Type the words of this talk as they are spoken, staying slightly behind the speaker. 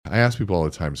I ask people all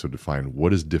the time, so define, what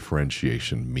does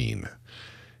differentiation mean?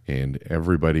 And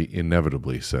everybody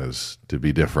inevitably says to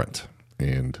be different.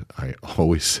 And I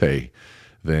always say,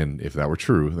 then if that were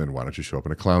true, then why don't you show up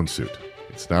in a clown suit?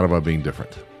 It's not about being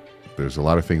different. There's a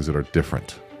lot of things that are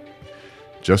different.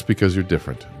 Just because you're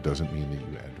different doesn't mean that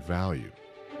you add value.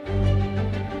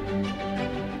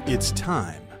 It's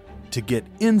time to get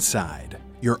inside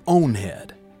your own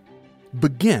head.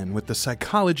 Begin with the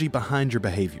psychology behind your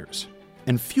behaviors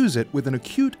and fuse it with an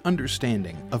acute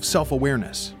understanding of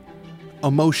self-awareness,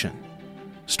 emotion,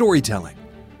 storytelling,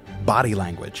 body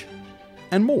language,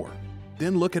 and more.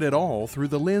 Then look at it all through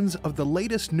the lens of the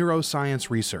latest neuroscience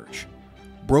research,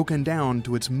 broken down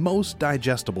to its most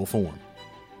digestible form.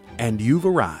 And you've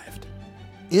arrived.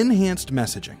 Enhanced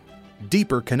messaging,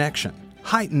 deeper connection,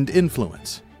 heightened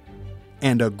influence,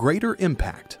 and a greater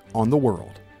impact on the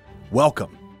world.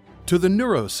 Welcome to the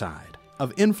neuroside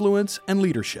of influence and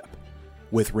leadership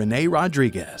with Rene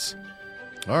Rodriguez.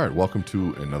 All right, welcome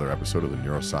to another episode of the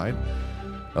Neuroside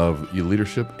of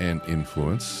Leadership and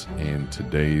Influence. And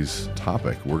today's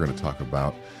topic, we're going to talk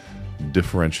about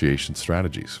differentiation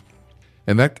strategies.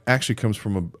 And that actually comes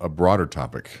from a broader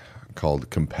topic called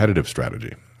competitive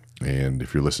strategy. And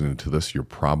if you're listening to this, you're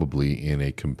probably in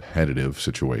a competitive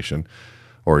situation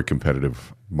or a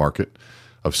competitive market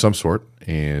of some sort.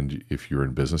 And if you're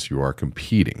in business, you are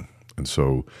competing. And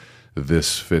so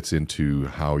this fits into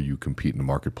how you compete in the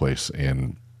marketplace.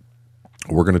 And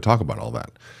we're going to talk about all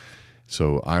that.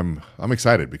 So I'm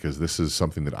excited because this is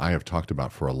something that I have talked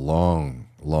about for a long,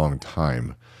 long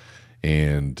time.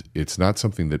 And it's not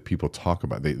something that people talk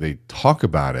about. They talk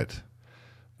about it,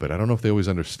 but I don't know if they always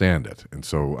understand it. And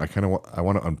so I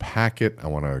want to unpack it. I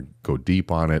want to go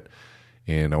deep on it.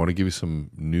 And I want to give you some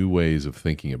new ways of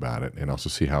thinking about it and also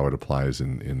see how it applies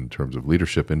in terms of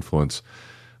leadership influence.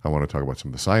 I want to talk about some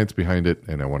of the science behind it,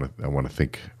 and I want to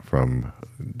think from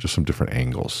just some different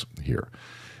angles here.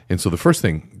 And so the first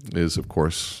thing is, of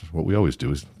course, what we always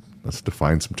do is let's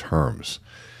define some terms.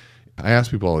 I ask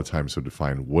people all the time, so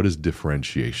define, what does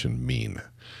differentiation mean?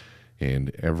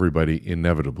 And everybody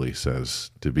inevitably says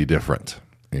to be different.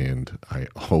 And I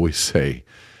always say,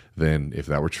 then if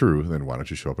that were true, then why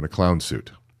don't you show up in a clown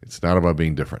suit? It's not about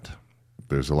being different.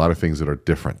 There's a lot of things that are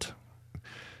different.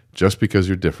 Just because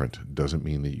you're different doesn't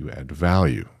mean that you add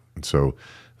value. And so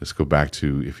let's go back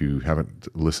to, if you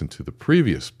haven't listened to the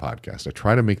previous podcast, I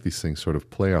try to make these things sort of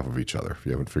play off of each other if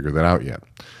you haven't figured that out yet.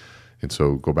 And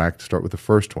so go back to start with the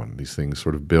first one. These things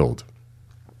sort of build,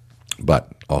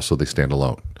 but also they stand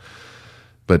alone.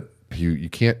 But you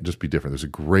can't just be different. There's a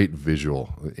great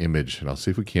visual image, and I'll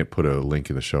see if we can't put a link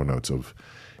in the show notes of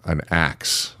an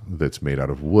axe that's made out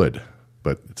of wood,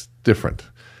 but it's different.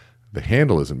 The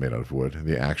handle isn't made out of wood.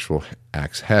 The actual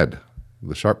axe head,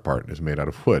 the sharp part, is made out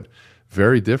of wood.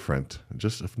 Very different,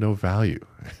 just of no value.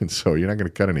 And so you're not going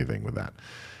to cut anything with that.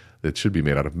 It should be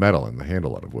made out of metal and the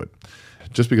handle out of wood.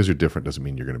 Just because you're different doesn't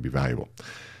mean you're going to be valuable.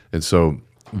 And so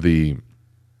the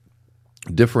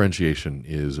differentiation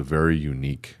is a very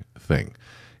unique thing.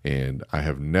 And I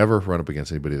have never run up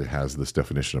against anybody that has this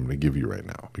definition I'm going to give you right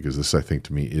now, because this, I think,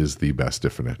 to me, is the best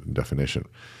definition.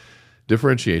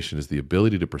 Differentiation is the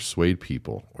ability to persuade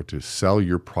people or to sell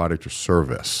your product or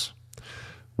service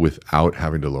without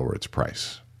having to lower its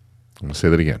price. I'm going to say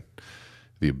that again.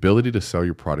 The ability to sell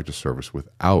your product or service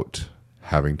without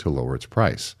having to lower its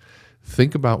price.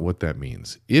 Think about what that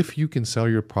means. If you can sell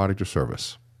your product or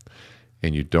service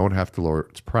and you don't have to lower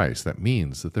its price, that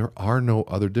means that there are no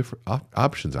other different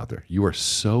options out there. You are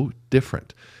so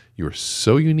different. You are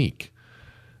so unique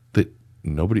that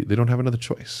they don't have another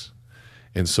choice.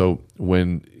 And so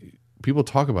when people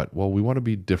talk about, well, we want to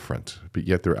be different, but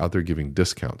yet they're out there giving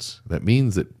discounts, that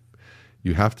means that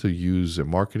you have to use a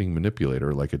marketing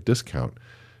manipulator like a discount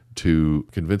to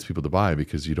convince people to buy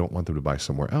because you don't want them to buy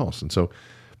somewhere else. And so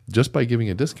just by giving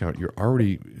a discount, you're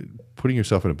already putting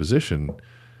yourself in a position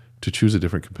to choose a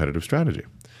different competitive strategy.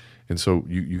 And so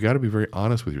you got to be very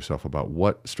honest with yourself about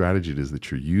what strategy it is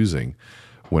that you're using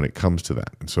when it comes to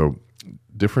that. And so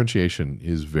differentiation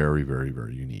is very, very,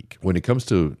 very unique. When it comes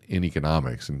to in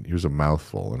economics, and here's a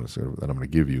mouthful that I'm going to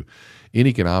give you, in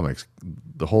economics,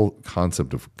 the whole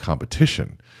concept of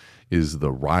competition is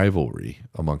the rivalry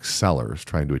amongst sellers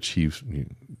trying to achieve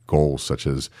goals such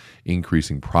as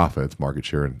increasing profits, market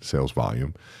share, and sales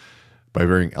volume by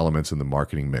varying elements in the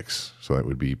marketing mix. So that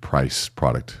would be price,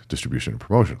 product, distribution, and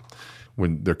promotion.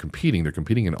 When they're competing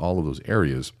in all of those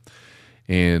areas.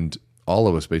 And all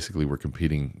of us basically were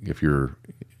competing. If you're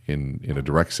in a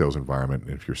direct sales environment,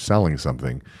 if you're selling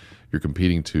something, you're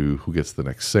competing to who gets the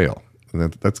next sale.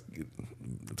 And that's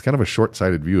kind of a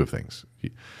short-sighted view of things.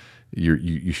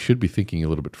 You should be thinking a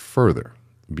little bit further,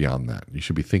 beyond that. You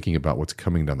should be thinking about what's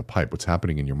coming down the pipe, what's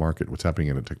happening in your market, what's happening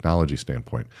in a technology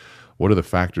standpoint. What are the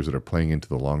factors that are playing into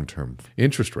the long-term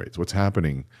interest rates? What's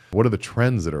happening? What are the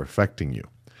trends that are affecting you?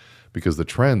 Because the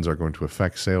trends are going to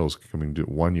affect sales coming to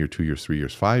 1 year, 2 years, 3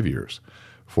 years, 5 years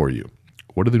for you.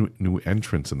 What are the new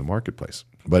entrants in the marketplace?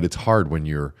 But it's hard when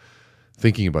you're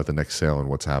thinking about the next sale and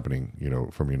what's happening,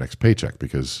 from your next paycheck,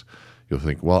 because you'll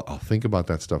think, well, I'll think about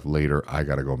that stuff later. I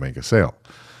got to go make a sale.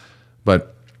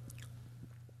 But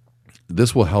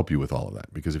this will help you with all of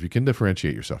that, because if you can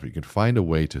differentiate yourself, you can find a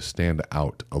way to stand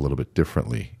out a little bit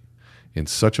differently in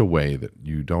such a way that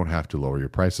you don't have to lower your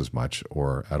price as much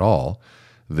or at all,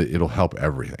 that it'll help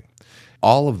everything.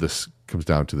 All of this comes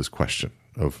down to this question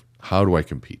of, how do I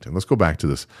compete? And let's go back to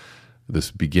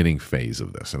this beginning phase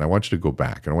of this. And I want you to go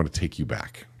back, and I want to take you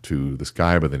back to this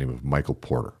guy by the name of Michael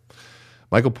Porter.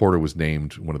 Michael Porter was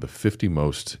named one of the 50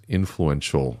 most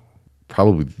influential,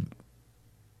 probably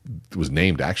was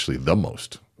named actually the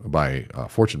most by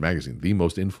Fortune magazine, the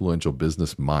most influential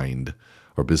business mind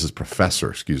or business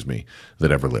professor,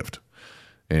 that ever lived.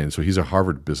 And so he's at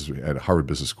Harvard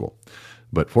Business School.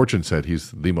 But Fortune said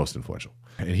he's the most influential.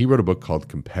 And he wrote a book called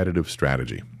Competitive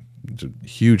Strategy. It's a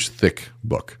huge, thick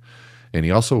book. And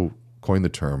he also coined the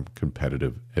term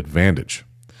competitive advantage.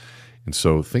 And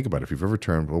so think about it. If you've ever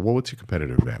termed, well, what's your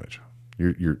competitive advantage?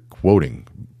 You're quoting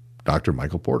Dr.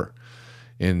 Michael Porter.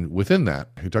 And within that,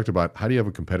 he talked about how do you have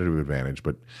a competitive advantage,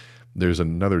 but there's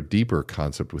another deeper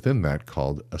concept within that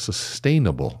called a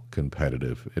sustainable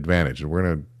competitive advantage. And we're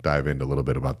going to dive into a little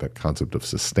bit about that concept of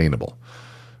sustainable,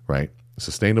 right?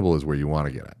 Sustainable is where you want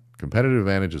to get at. Competitive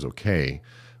advantage is okay,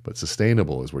 but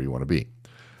sustainable is where you want to be.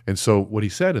 And so what he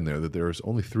said in there, that there's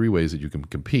only 3 ways that you can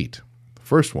compete. The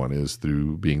first one is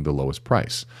through being the lowest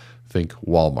price. Think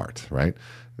Walmart, right?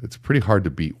 It's pretty hard to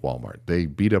beat Walmart. They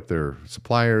beat up their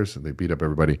suppliers and they beat up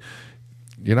everybody.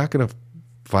 You're not going to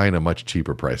find a much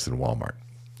cheaper price than Walmart.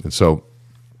 And so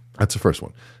that's the first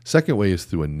one. Second way is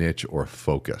through a niche or a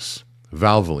focus.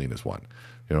 Valvoline is one.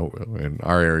 In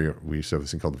our area, we used to have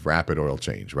this thing called rapid oil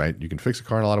change, right? You can fix a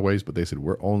car in a lot of ways, but they said,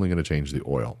 we're only going to change the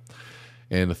oil.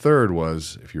 And the third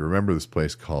was, if you remember this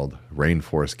place called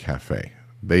Rainforest Cafe,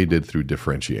 they did through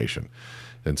differentiation.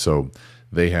 And so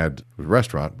they had a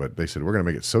restaurant, but they said, we're going to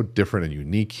make it so different and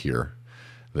unique here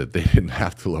that they didn't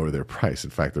have to lower their price. In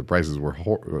fact, their prices were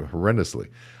horrendously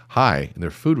high, and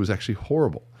their food was actually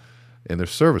horrible, and their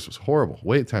service was horrible.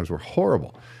 Wait times were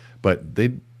horrible, but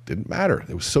they didn't matter.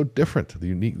 It was so different.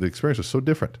 The experience was so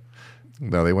different.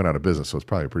 Now, they went out of business, so it's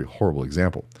probably a pretty horrible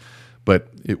example, but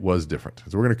it was different.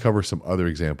 So we're going to cover some other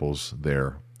examples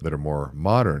there that are more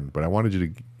modern, but I wanted you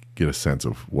to get a sense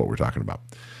of what we're talking about.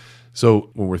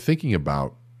 So when we're thinking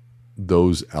about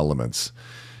those elements,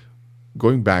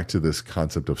 going back to this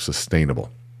concept of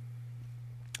sustainable,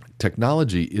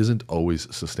 technology isn't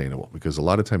always sustainable, because a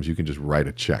lot of times you can just write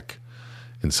a check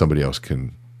and somebody else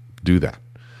can do that.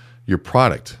 Your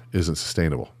product isn't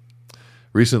sustainable.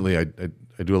 Recently, I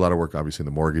do a lot of work, obviously, in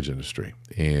the mortgage industry,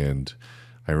 and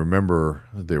I remember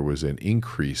there was an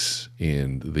increase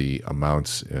in the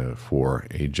amounts for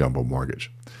a jumbo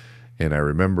mortgage. And I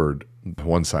remembered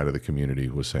one side of the community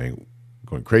was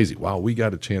going crazy. Wow, we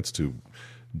got a chance to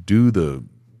do the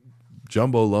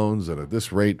jumbo loans at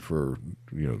this rate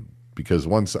because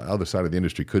other side of the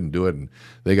industry couldn't do it, and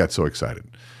they got so excited.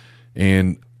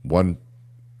 And one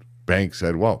bank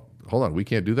said, well, hold on, we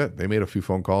can't do that. They made a few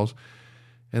phone calls,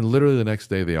 and literally the next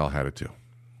day they all had it too.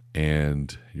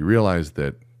 And you realize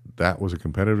that was a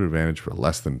competitive advantage for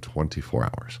less than 24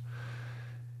 hours.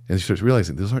 And you start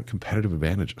realizing those aren't competitive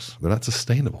advantages. They're not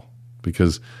sustainable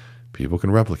because people can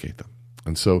replicate them.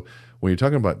 And so when you're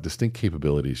talking about distinct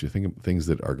capabilities, you're thinking things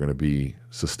that are going to be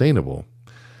sustainable.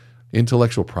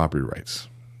 Intellectual property rights,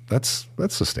 that's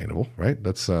sustainable, right?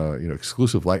 That's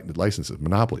exclusive licenses,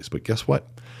 monopolies. But guess what?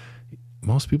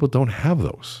 Most people don't have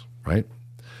those, right?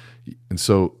 And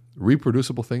so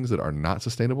reproducible things that are not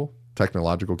sustainable,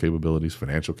 technological capabilities,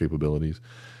 financial capabilities,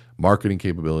 marketing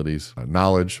capabilities,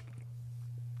 knowledge,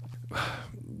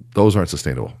 those aren't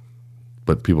sustainable,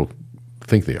 but people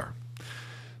think they are.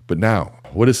 But now,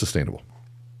 what is sustainable?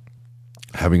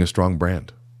 Having a strong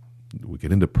brand. We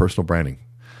get into personal branding.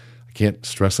 I can't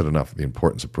stress it enough, the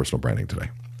importance of personal branding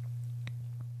today.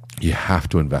 You have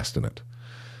to invest in it.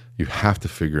 You have to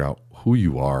figure out who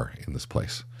you are in this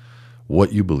place,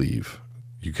 what you believe.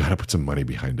 You got to put some money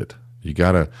behind it. You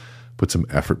got to put some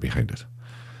effort behind it.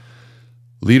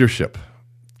 Leadership.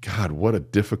 God, what a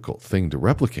difficult thing to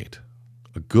replicate.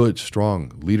 A good,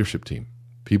 strong leadership team,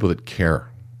 people that care,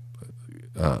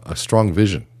 a strong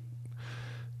vision.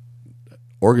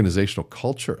 organizational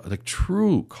culture, like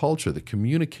true culture that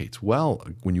communicates well.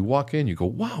 When you walk in, you go,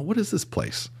 wow, what is this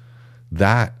place?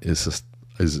 That is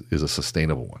a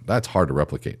sustainable one. That's hard to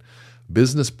replicate.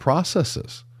 Business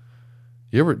processes.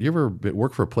 You ever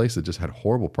work for a place that just had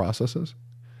horrible processes,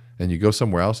 and you go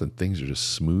somewhere else and things are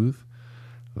just smooth?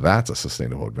 That's a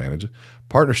sustainable advantage.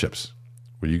 Partnerships,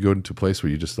 where you go into a place where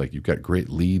you just like, you've got great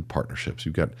lead partnerships.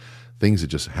 You've got things that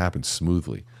just happen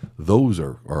smoothly. Those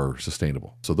are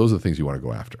sustainable. So those are the things you want to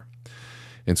go after.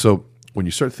 And so when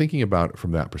you start thinking about it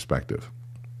from that perspective,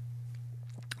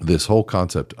 this whole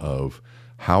concept of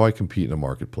how I compete in a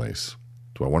marketplace,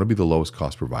 do I want to be the lowest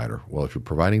cost provider? Well, if you're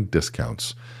providing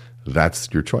discounts, that's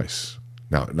your choice.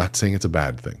 Now, I'm not saying it's a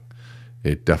bad thing.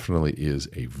 It definitely is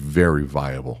a very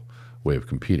viable way of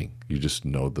competing. You just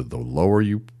know that the lower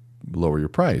your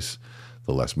price,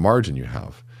 the less margin you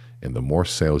have, and the more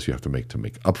sales you have to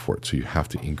make up for it. So you have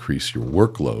to increase your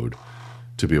workload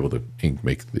to be able to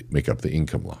make up the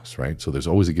income loss, right? So there's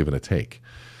always a give and a take.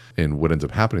 And what ends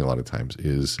up happening a lot of times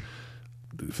is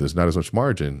if there's not as much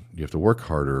margin, you have to work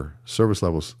harder. Service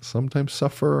levels sometimes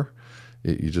suffer.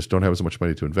 You just don't have as much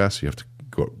money to invest. You have to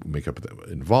go make up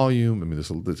in volume. I mean,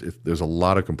 there's a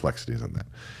lot of complexities in that.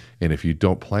 And if you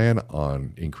don't plan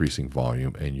on increasing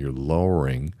volume and you're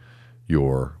lowering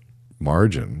your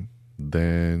margin,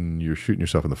 then you're shooting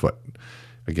yourself in the foot.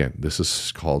 Again, this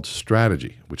is called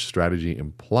strategy, which strategy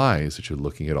implies that you're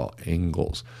looking at all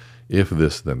angles. If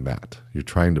this, then that.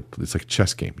 It's like a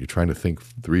chess game. You're trying to think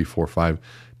 3, 4, 5,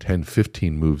 10,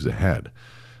 15 moves ahead.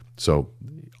 So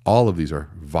all of these are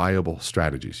viable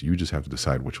strategies. You just have to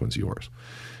decide which one's yours.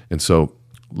 And so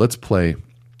let's play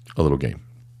a little game.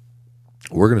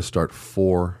 We're going to start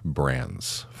 4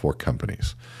 brands, 4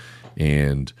 companies.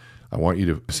 And I want you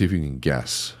to see if you can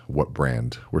guess what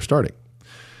brand we're starting.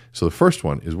 So the first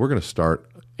one is we're going to start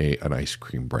an ice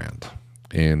cream brand.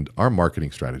 And our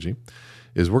marketing strategy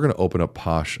is we're going to open up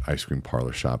posh ice cream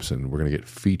parlor shops, and we're going to get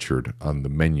featured on the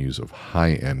menus of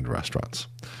high-end restaurants.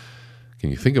 Can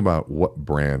you think about what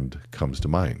brand comes to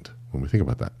mind when we think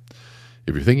about that?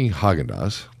 If you're thinking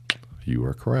Häagen-Dazs, you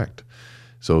are correct.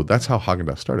 So that's how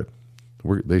Häagen-Dazs started.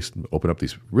 They opened up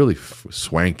these really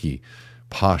swanky,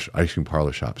 posh ice cream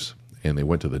parlor shops, and they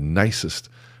went to the nicest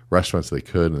restaurants they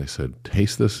could, and they said,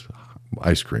 taste this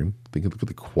ice cream. Look at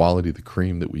the quality of the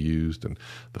cream that we used and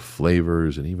the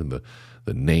flavors and even the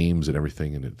names and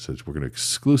everything. And it says we're going to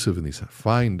exclusive in these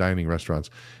fine dining restaurants,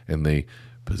 and they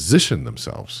position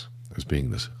themselves as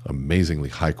being this amazingly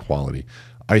high quality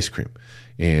ice cream.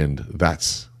 And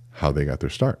that's how they got their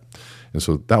start. And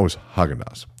so that was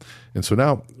Häagen-Dazs. And so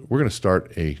now we're going to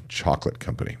start a chocolate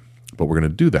company, but we're going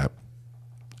to do that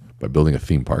by building a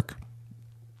theme park.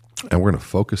 And we're going to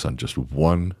focus on just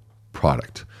one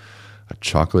product, a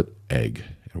chocolate egg.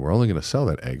 And we're only going to sell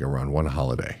that egg around one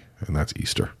holiday, and that's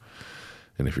Easter.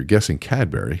 And if you're guessing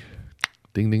Cadbury,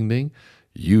 ding, ding, ding,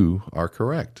 you are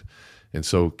correct. And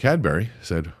so Cadbury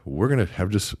said, we're going to have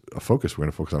just a focus. We're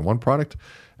going to focus on one product,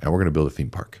 and we're going to build a theme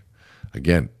park.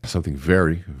 Again, something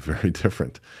very, very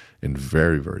different and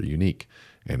very, very unique.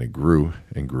 And it grew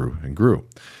and grew and grew.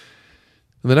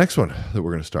 And the next one that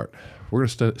we're going to start, we're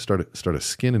going to start a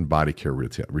skin and body care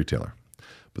retailer.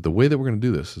 But the way that we're going to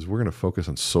do this is we're going to focus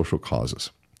on social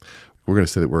causes. We're going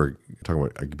to say that we're talking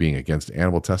about being against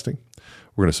animal testing.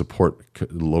 We're going to support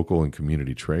local and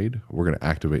community trade. We're going to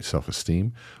activate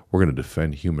self-esteem. We're going to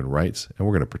defend human rights, and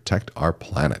we're going to protect our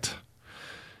planet.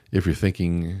 If you're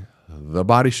thinking The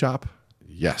Body Shop,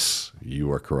 yes,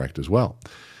 you are correct as well.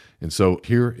 And so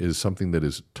here is something that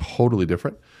is totally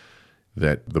different,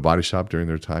 that The Body Shop during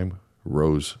their time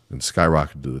rose and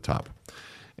skyrocketed to the top.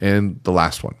 And the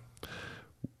last one,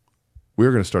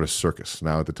 we're going to start a circus.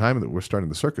 Now, at the time that we're starting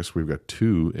the circus, we've got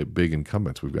 2 big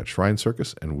incumbents. We've got Shrine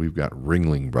Circus and we've got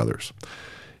Ringling Brothers,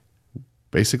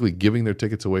 basically giving their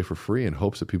tickets away for free in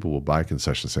hopes that people will buy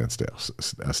concession stand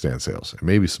sales, and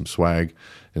maybe some swag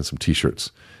and some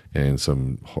T-shirts and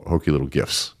some hokey little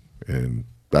gifts. And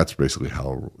that's basically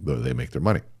how they make their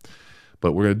money.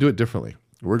 But we're going to do it differently.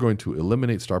 We're going to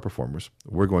eliminate star performers.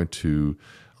 We're going to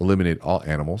eliminate all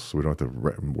animals, so we don't have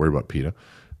to worry about PETA.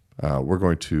 We're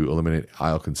going to eliminate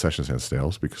aisle concession stand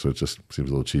sales because it just seems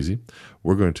a little cheesy.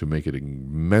 We're going to make it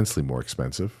immensely more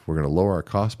expensive. We're going to lower our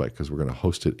cost by because we're going to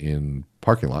host it in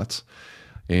parking lots.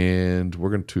 And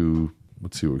we're going to,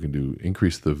 let's see what we can do,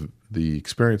 increase the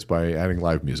experience by adding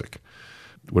live music.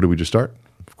 What did we just start?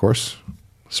 Of course,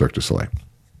 Cirque du Soleil.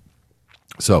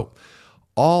 So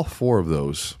all 4 of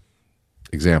those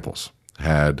examples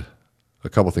had a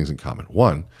couple things in common.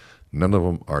 One, none of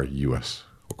them are U.S.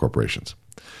 corporations,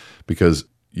 because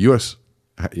U.S.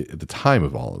 at the time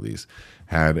of all of these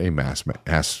had a mass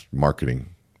marketing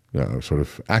sort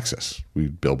of access.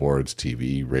 Billboards,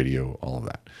 TV, radio, all of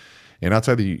that. And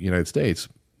outside the United States,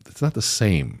 it's not the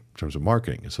same in terms of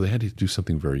marketing. And so they had to do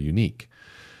something very unique.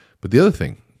 But the other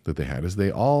thing that they had is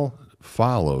they all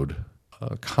followed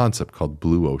a concept called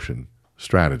Blue Ocean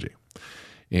strategy.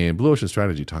 And Blue Ocean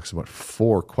strategy talks about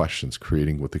 4 questions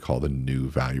creating what they call the new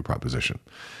value proposition.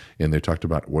 And they talked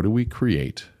about, what do we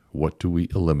create? What do we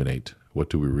eliminate? What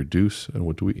do we reduce? And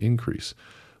what do we increase?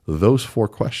 Those 4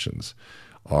 questions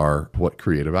are what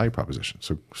create a value proposition.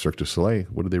 So Cirque du Soleil,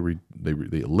 what did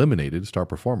they eliminated star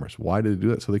performers. Why did they do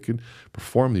that? So they could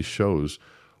perform these shows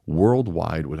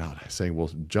worldwide without saying,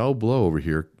 well, Joe Blow over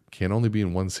here can only be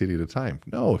in one city at a time.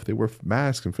 No, if they wear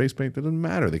masks and face paint, that doesn't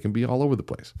matter. They can be all over the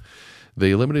place.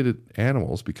 They eliminated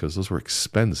animals because those were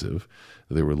expensive.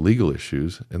 There were legal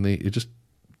issues, and it just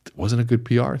wasn't a good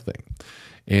PR thing.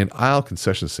 And aisle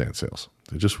concession stand sales,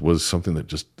 it just was something that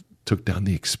just took down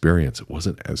the experience. It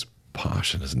wasn't as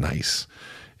posh and as nice,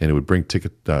 and it would bring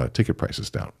ticket prices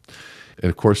down. And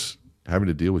of course, having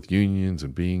to deal with unions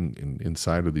and being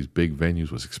inside of these big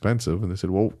venues was expensive. And they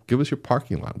said, well, give us your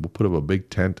parking lot. We'll put up a big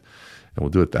tent and we'll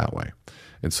do it that way.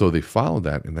 And so they followed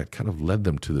that, and that kind of led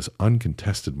them to this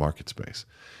uncontested market space.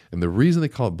 And the reason they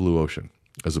call it Blue Ocean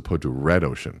as opposed to Red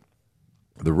Ocean,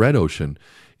 the Red Ocean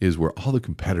is where all the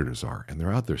competitors are, and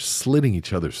they're out there slitting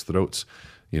each other's throats,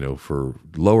 for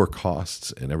lower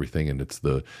costs and everything. And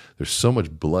there's so much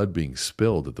blood being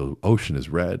spilled that the ocean is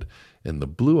red. And the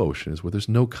Blue Ocean is where there's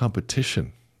no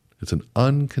competition. It's an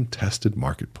uncontested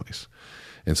marketplace.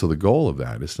 And so the goal of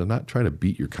that is to not try to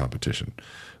beat your competition,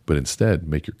 but instead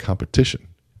make your competition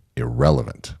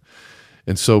irrelevant.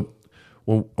 And so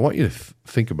I want you to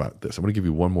think about this. I'm going to give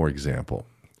you one more example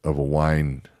of a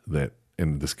wine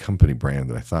in this company brand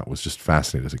that I thought was just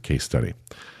fascinating as a case study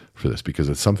for this, because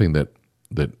it's something that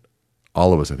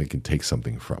all of us, I think, can take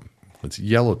something from. It's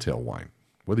Yellowtail wine.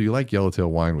 Whether you like Yellowtail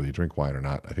wine, whether you drink wine or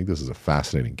not, I think this is a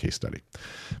fascinating case study,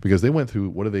 because they went through,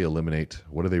 what do they eliminate,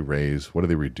 what do they raise, what do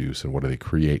they reduce, and what do they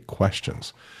create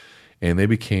questions. And they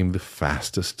became the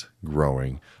fastest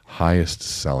growing, highest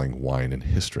selling wine in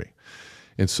history.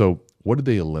 And so what did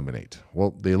they eliminate?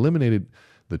 Well, they eliminated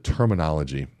the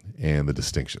terminology and the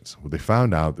distinctions. What they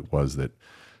found out was that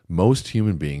most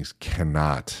human beings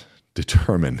cannot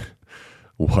determine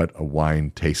what a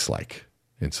wine tastes like.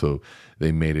 And so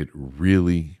they made it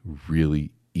really, really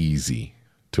easy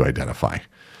to identify.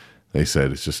 They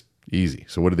said it's just easy.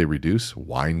 So what did they reduce?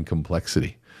 Wine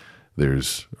complexity.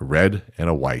 There's a red and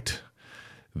a white.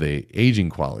 The aging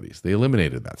qualities, they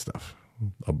eliminated that stuff.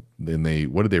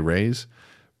 Then what did they raise?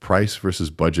 Price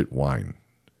versus budget wine.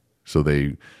 So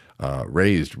they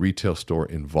raised retail store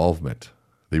involvement.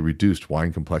 They reduced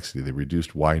wine complexity. They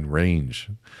reduced wine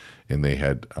range. And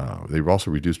they've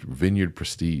also reduced vineyard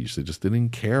prestige. They just didn't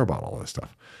care about all that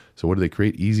stuff. So what did they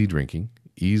create? Easy drinking,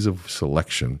 ease of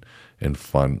selection, and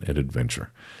fun and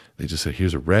adventure. They just said,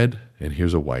 here's a red and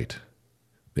here's a white.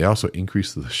 They also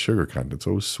increased the sugar content,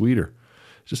 so it was sweeter.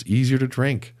 It's just easier to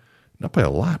drink. Not by a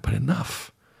lot, but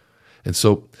enough. And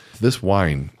so this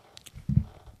wine,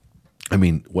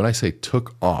 when I say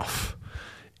took off,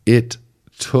 it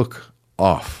took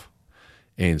off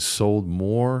and sold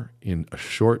more in a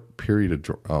short period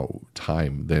of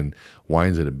time than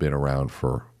wines that have been around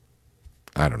for,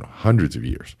 hundreds of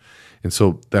years. And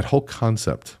so that whole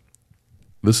concept,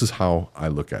 this is how I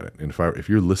look at it. And if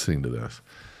you're listening to this,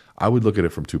 I would look at it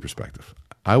from 2 perspectives.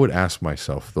 I would ask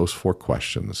myself those 4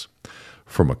 questions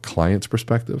from a client's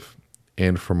perspective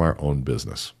and from our own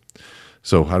business.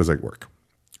 So how does that work?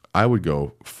 I would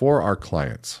go, for our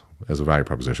clients as a value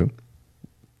proposition,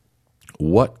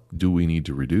 what do we need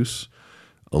to reduce,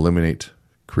 eliminate,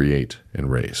 create, and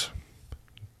raise?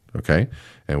 Okay?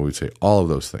 And we would say all of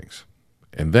those things.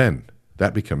 And then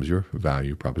that becomes your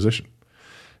value proposition.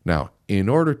 Now, in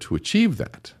order to achieve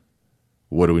that,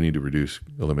 what do we need to reduce,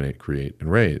 eliminate, create,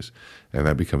 and raise? And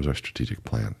that becomes our strategic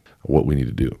plan, what we need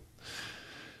to do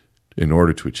in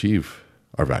order to achieve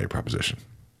our value proposition.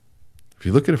 If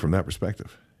you look at it from that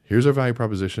perspective, here's our value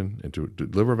proposition, and to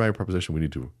deliver a value proposition, we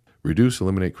need to reduce,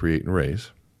 eliminate, create, and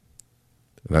raise.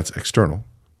 And that's external.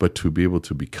 But to be able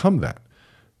to become that,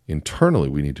 internally,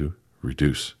 we need to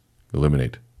reduce,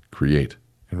 eliminate, create,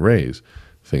 and raise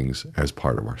things as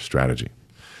part of our strategy.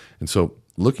 And so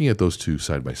looking at those two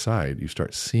side by side, you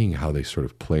start seeing how they sort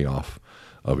of play off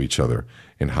of each other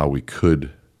and how we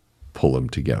could pull them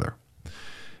together.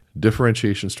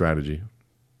 Differentiation strategy,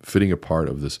 fitting a part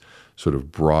of this sort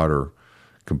of broader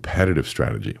competitive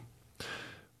strategy.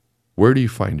 Where do you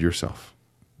find yourself?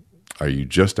 Are you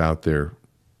just out there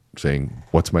saying,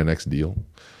 what's my next deal?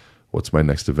 What's my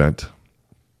next event?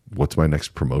 What's my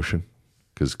next promotion?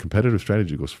 because competitive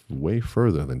strategy goes way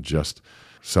further than just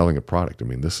selling a product. I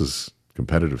mean, this is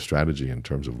competitive strategy in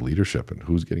terms of leadership and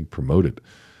who's getting promoted,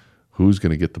 who's going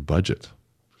to get the budget.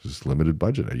 There's limited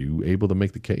budget. Are you able to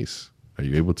make the case? Are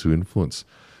you able to influence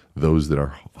those that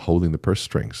are holding the purse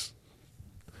strings,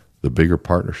 the bigger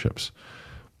partnerships,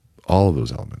 all of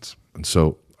those elements? And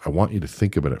so I want you to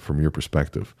think about it from your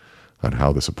perspective on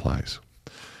how this applies.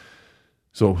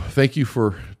 So thank you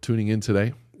for tuning in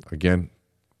today. Again,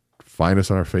 find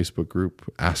us on our Facebook group,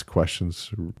 ask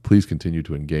questions. Please continue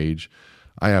to engage.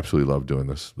 I absolutely love doing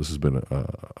this. This has been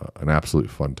an absolute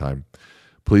fun time.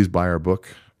 Please buy our book,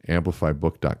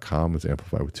 amplifybook.com. It's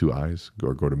Amplify with 2 I's.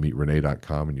 Or go to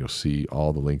meetrenee.com and you'll see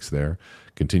all the links there.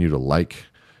 Continue to like,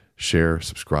 share,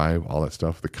 subscribe, all that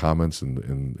stuff. The comments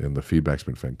and the feedback's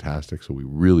been fantastic. So we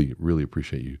really, really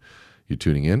appreciate you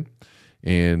tuning in.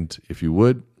 And if you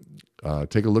would,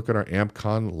 take a look at our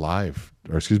AmpCon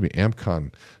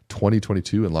AmpCon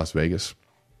 2022 in Las Vegas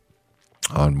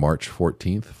on March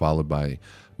 14th, followed by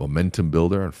Momentum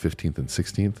Builder on 15th and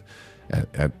 16th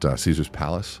at Caesars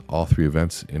Palace. All 3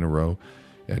 events in a row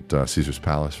at Caesars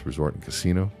Palace Resort and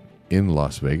Casino in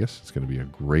Las Vegas. It's going to be a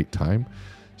great time.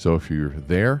 So if you're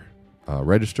there,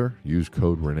 register, use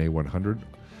code Renee100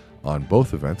 on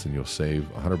both events, and you'll save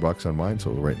 $100 on mine.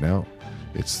 So right now,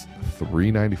 it's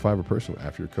 $395 a person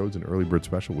after your code's an early bird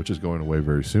special, which is going away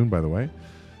very soon, by the way.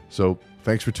 So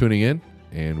thanks for tuning in,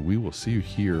 and we will see you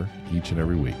here each and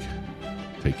every week.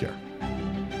 Take care.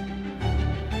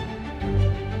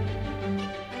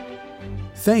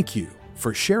 Thank you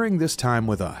for sharing this time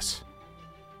with us.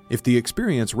 If the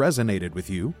experience resonated with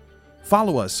you,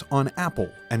 follow us on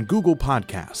Apple and Google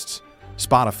Podcasts,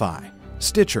 Spotify,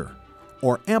 Stitcher,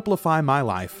 or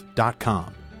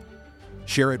amplifymylife.com.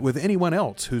 Share it with anyone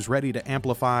else who's ready to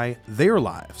amplify their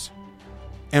lives.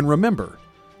 And remember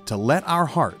to let our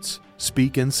hearts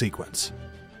speak in sequence.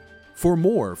 For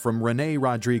more from Renee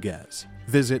Rodriguez,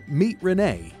 visit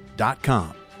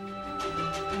meetrenee.com.